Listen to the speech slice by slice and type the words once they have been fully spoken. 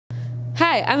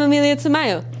Hi, I'm Amelia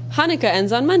Tamayo. Hanukkah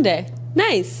ends on Monday.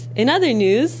 Nice! In other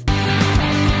news...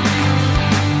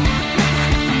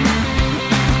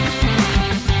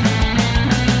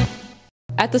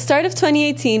 At the start of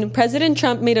 2018, President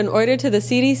Trump made an order to the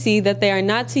CDC that they are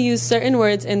not to use certain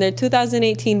words in their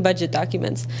 2018 budget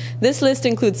documents. This list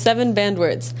includes 7 banned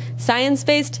words: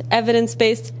 science-based,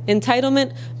 evidence-based,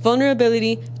 entitlement,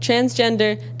 vulnerability,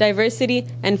 transgender, diversity,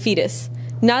 and fetus.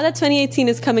 Now that 2018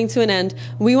 is coming to an end,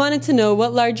 we wanted to know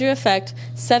what larger effect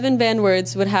 7 banned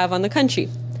words would have on the country.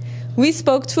 We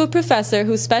spoke to a professor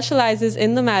who specializes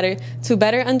in the matter to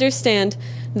better understand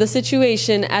the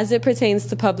situation as it pertains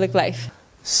to public life.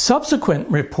 Subsequent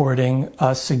reporting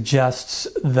suggests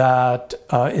that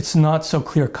it's not so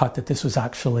clear-cut that this was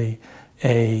actually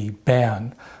a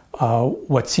ban.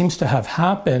 What seems to have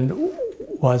happened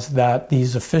was that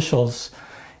these officials,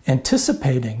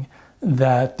 anticipating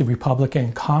that the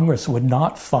Republican Congress would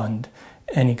not fund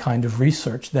any kind of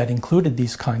research that included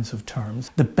these kinds of terms,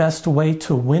 the best way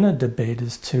to win a debate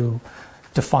is to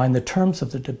define the terms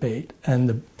of the debate. And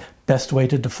the best way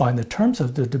to define the terms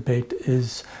of the debate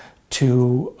is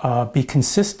to be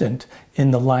consistent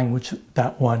in the language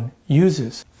that one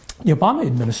uses. The Obama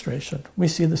administration, we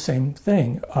see the same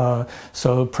thing.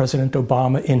 So President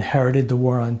Obama inherited the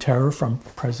war on terror from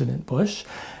President Bush,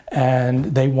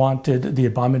 and the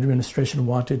Obama administration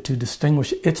wanted to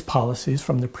distinguish its policies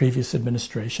from the previous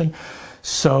administration.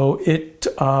 So it,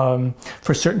 for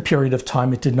a certain period of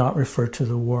time, it did not refer to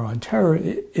the war on terror.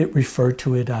 It referred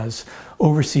to it as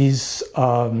overseas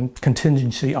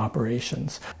contingency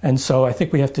operations. And so I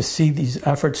think we have to see these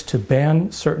efforts to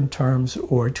ban certain terms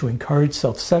or to encourage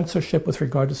self-censorship with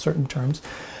regard to certain terms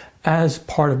as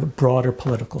part of a broader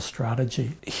political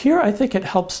strategy. Here, I think it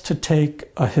helps to take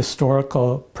a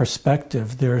historical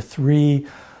perspective. There are 3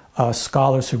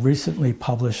 scholars who recently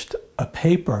published a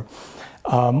paper.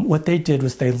 What they did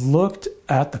was they looked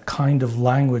at the kind of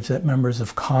language that members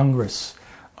of Congress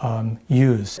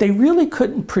use. They really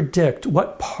couldn't predict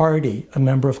what party a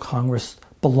member of Congress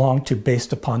belonged to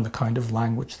based upon the kind of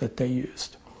language that they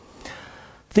used.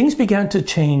 Things began to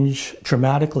change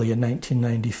dramatically in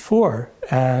 1994,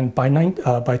 and by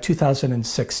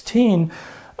 2016,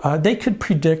 they could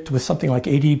predict with something like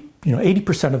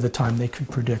 80% of the time they could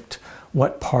predict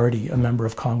what party a member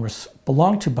of Congress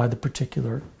belonged to by the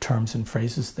particular terms and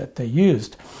phrases that they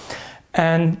used.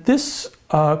 And this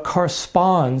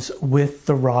corresponds with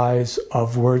the rise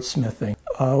of wordsmithing.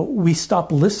 We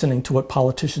stop listening to what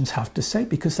politicians have to say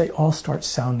because they all start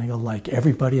sounding alike.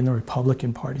 Everybody in the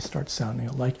Republican Party starts sounding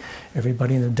alike.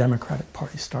 Everybody in the Democratic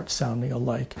Party starts sounding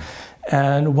alike.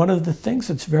 And one of the things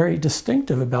that's very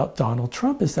distinctive about Donald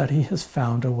Trump is that he has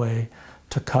found a way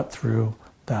to cut through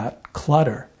that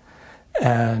clutter.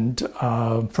 And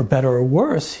for better or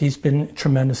worse, he's been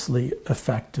tremendously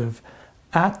effective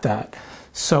at that.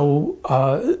 So,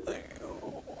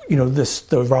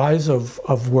 the rise of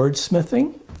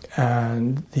wordsmithing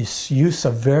and this use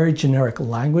of very generic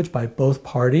language by both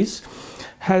parties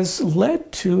has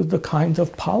led to the kind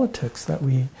of politics that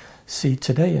we see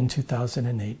today in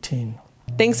 2018.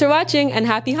 Thanks for watching, and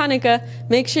happy Hanukkah!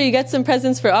 Make sure you get some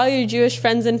presents for all your Jewish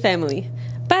friends and family.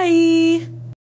 Bye!